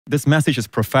This message is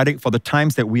prophetic for the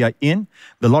times that we are in.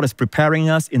 The Lord is preparing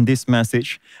us in this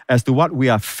message as to what we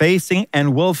are facing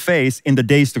and will face in the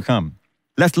days to come.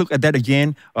 Let's look at that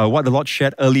again, what the Lord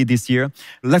shared early this year.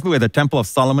 Let's look at the Temple of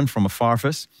Solomon from afar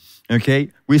first.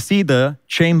 Okay, we see the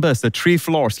chambers, the 3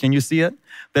 floors. Can you see it?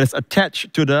 That is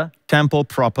attached to the temple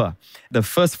proper. The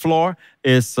first floor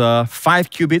is 5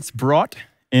 cubits broad.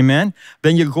 Amen.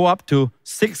 Then you go up to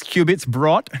 6 cubits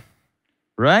broad,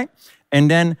 right?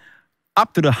 And then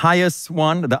up to the highest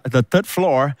one, the 3rd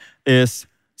floor is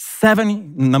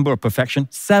 7, number of perfection,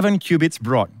 7 cubits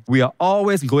broad. We are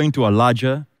always going to a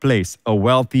larger place, a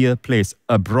wealthier place,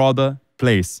 a broader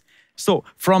place. So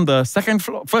from the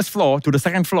first floor to the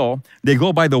 2nd floor, they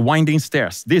go by the winding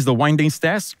stairs. This is the winding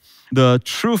stairs. The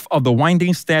truth of the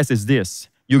winding stairs is this: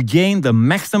 you gain the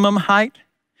maximum height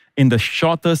in the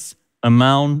shortest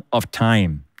amount of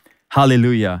time.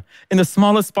 Hallelujah. In the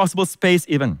smallest possible space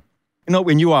even. You know,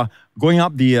 when you are going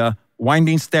up the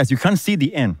winding stairs, you can't see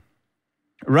the end,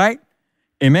 right?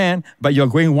 Amen. But you're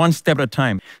going one step at a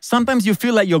time. Sometimes you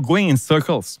feel like you're going in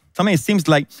circles. Sometimes it seems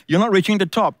like you're not reaching the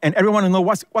top, and everyone will know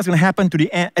what's going to happen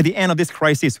at the end of this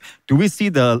crisis. Do we see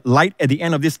the light at the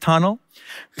end of this tunnel?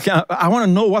 I want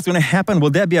to know what's going to happen. Will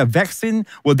there be a vaccine?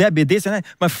 Will there be this and that?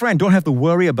 My friend, don't have to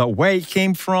worry about where it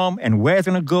came from and where it's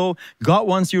going to go. God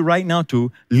wants you right now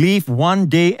to live one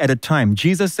day at a time.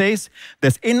 Jesus says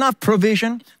there's enough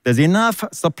provision, there's enough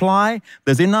supply,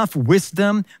 there's enough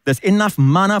wisdom, there's enough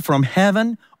manna from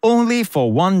heaven, only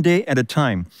for one day at a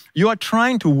time. You are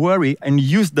trying to worry and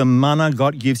use the manna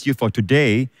God gives you for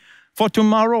today for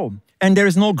tomorrow. And there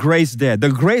is no grace there. The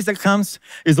grace that comes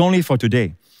is only for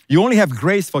today. You only have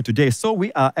grace for today. So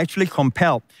we are actually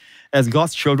compelled as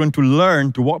God's children to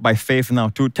learn to walk by faith now,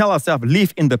 to tell ourselves,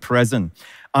 live in the present.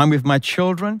 I'm with my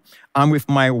children, I'm with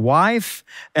my wife,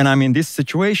 and I'm in this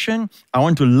situation. I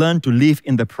want to learn to live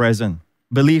in the present.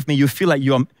 Believe me, you feel like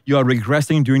you are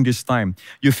regressing during this time.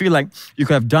 You feel like you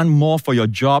could have done more for your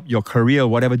job, your career,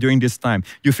 whatever during this time.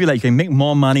 You feel like you can make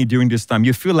more money during this time.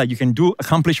 You feel like you can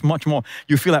accomplish much more.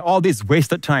 You feel like all this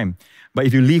wasted time. But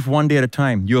if you live one day at a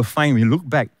time, you'll find when you look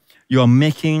back, you are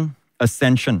making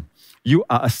ascension. You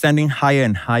are ascending higher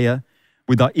and higher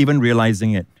without even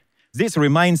realizing it. This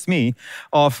reminds me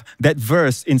of that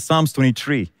verse in Psalms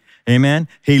 23. Amen.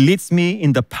 He leads me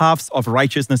in the paths of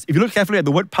righteousness. If you look carefully at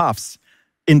the word paths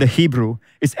in the Hebrew,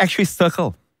 it's actually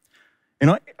circle. You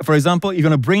know, for example, you're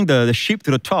going to bring the sheep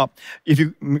to the top. If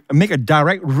you make a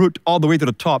direct route all the way to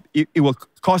the top, it will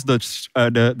cause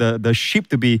the sheep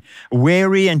to be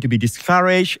weary and to be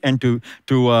discouraged and to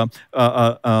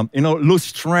lose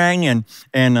strength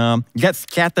and get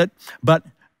scattered. But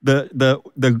the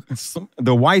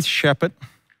wise shepherd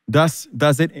does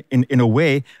it in a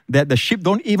way that the sheep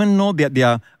don't even know that they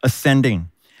are ascending.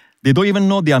 They don't even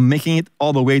know they are making it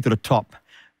all the way to the top.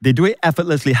 They do it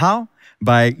effortlessly. How?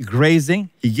 By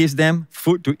grazing. He gives them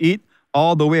food to eat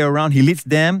all the way around. He leads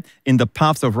them in the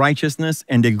paths of righteousness,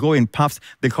 and they go in paths.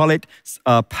 They call it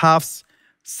paths,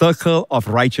 circle of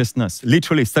righteousness.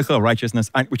 Literally, circle of righteousness,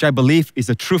 which I believe is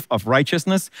the truth of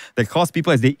righteousness that cause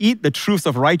people, as they eat the truths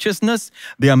of righteousness,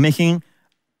 they are making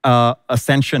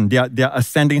ascension. They are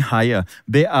ascending higher.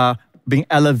 They are being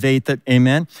elevated,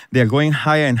 amen. They're going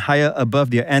higher and higher above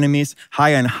their enemies,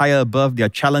 higher and higher above their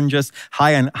challenges,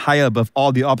 higher and higher above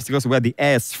all the obstacles where the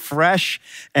air is fresh,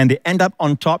 and they end up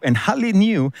on top and hardly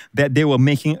knew that they were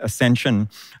making ascension,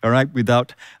 all right,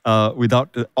 without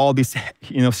all this,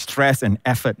 stress and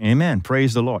effort, amen.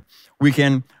 Praise the Lord. We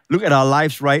can look at our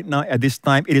lives right now at this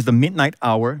time. It is the midnight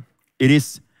hour. It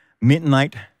is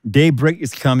midnight. Daybreak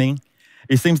is coming.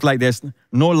 It seems like there's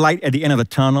no light at the end of the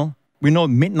tunnel. We know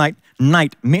midnight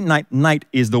night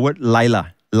is the word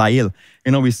Laila. You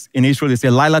know, in Israel they say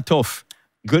Laila Tov,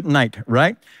 good night,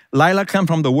 right? Laila comes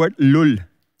from the word Lul.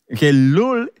 Okay,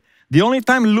 Lul, the only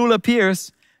time Lul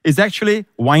appears is actually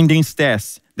winding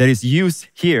stairs that is used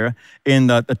here in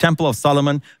the Temple of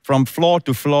Solomon. From floor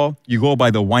to floor, you go by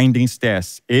the winding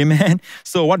stairs. Amen.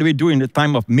 So what do we do in the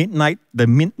time of midnight, the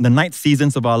night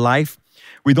seasons of our life?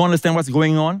 We don't understand what's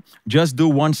going on. Just do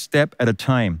one step at a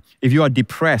time. If you are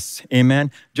depressed, amen,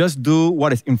 just do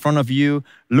what is in front of you.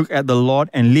 Look at the Lord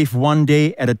and live one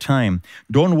day at a time.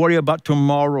 Don't worry about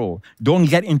tomorrow. Don't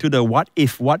get into the what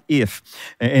if,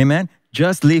 amen.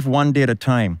 Just live one day at a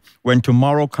time. When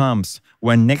tomorrow comes,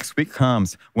 when next week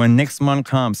comes, when next month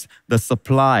comes, the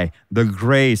supply, the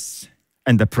grace,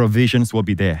 and the provisions will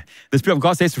be there. The Spirit of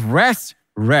God says, rest.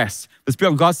 The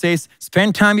Spirit of God says,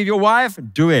 spend time with your wife,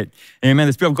 do it. Amen.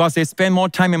 The Spirit of God says, spend more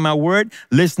time in my word,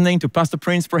 listening to Pastor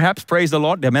Prince, perhaps. Praise the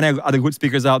Lord. There are many other good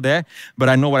speakers out there, but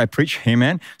I know what I preach.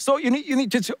 Amen. So you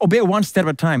need to obey one step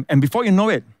at a time. And before you know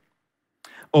it,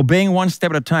 Obeying one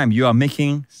step at a time, you are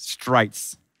making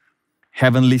strides,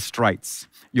 heavenly strides.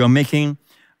 You are making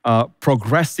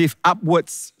progressive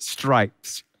upwards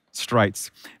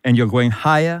strides, and you're going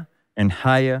higher and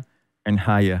higher and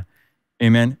higher.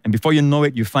 Amen. And before you know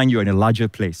it, you find you're in a larger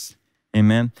place.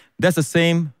 Amen. That's the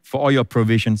same for all your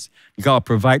provisions. God will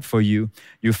provide for you.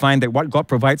 You find that what God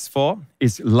provides for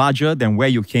is larger than where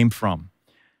you came from.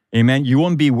 Amen. You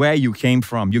won't be where you came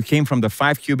from. You came from the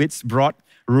 5 cubits broad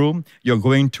room. You're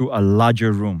going to a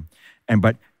larger room.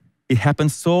 But it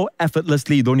happens so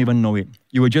effortlessly, you don't even know it.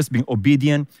 You were just being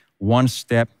obedient one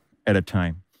step at a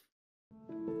time.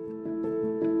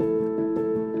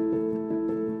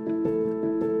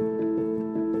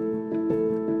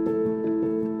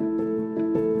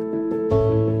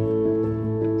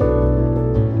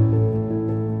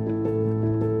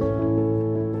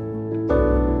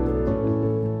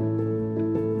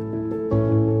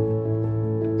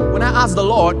 When I asked the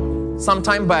Lord some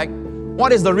time back,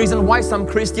 what is the reason why some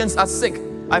Christians are sick?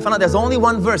 I found out there's only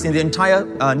one verse in the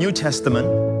entire New Testament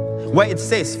where it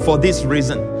says, for this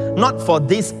reason. Not for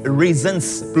these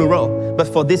reasons, plural, but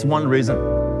for this one reason.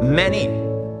 Many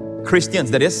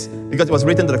Christians, that is, because it was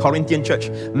written to the Corinthian church,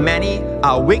 many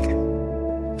are weak,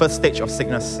 first stage of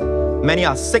sickness. Many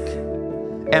are sick,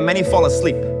 and many fall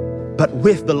asleep. But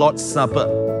with the Lord's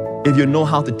Supper, if you know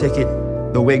how to take it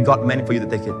the way God meant for you to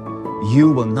take it,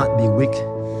 you will not be weak,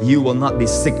 you will not be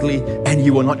sickly, and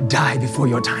you will not die before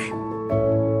your time.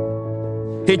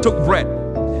 He took bread.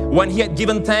 When he had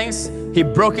given thanks, he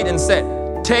broke it and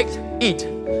said, take, eat.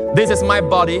 This is my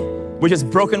body, which is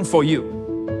broken for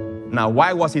you. Now,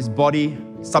 why was his body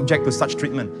subject to such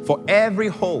treatment? For every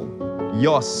hole,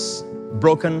 yours,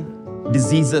 broken,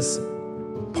 diseases,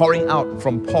 pouring out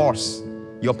from pores,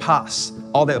 your past,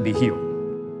 all that will be healed.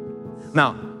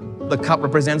 Now, the cup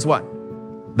represents what?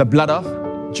 The blood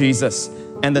of Jesus.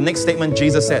 And the next statement,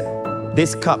 Jesus said,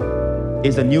 this cup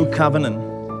is a new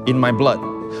covenant in my blood.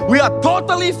 We are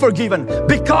totally forgiven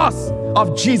because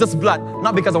of Jesus' blood,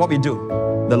 not because of what we do.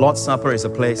 The Lord's Supper is a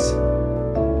place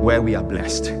where we are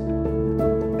blessed.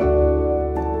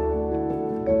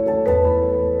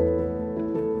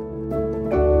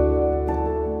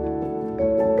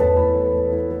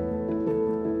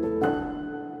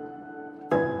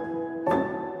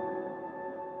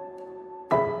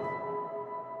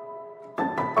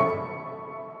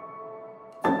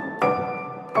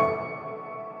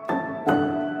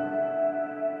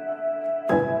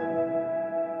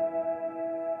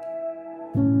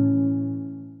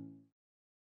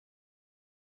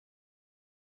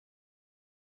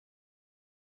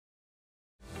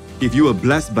 If you were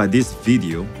blessed by this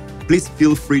video, please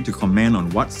feel free to comment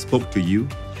on what spoke to you,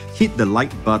 hit the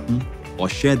like button, or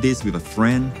share this with a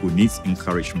friend who needs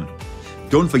encouragement.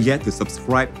 Don't forget to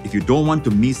subscribe if you don't want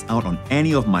to miss out on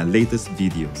any of my latest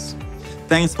videos.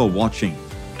 Thanks for watching,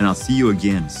 and I'll see you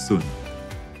again soon.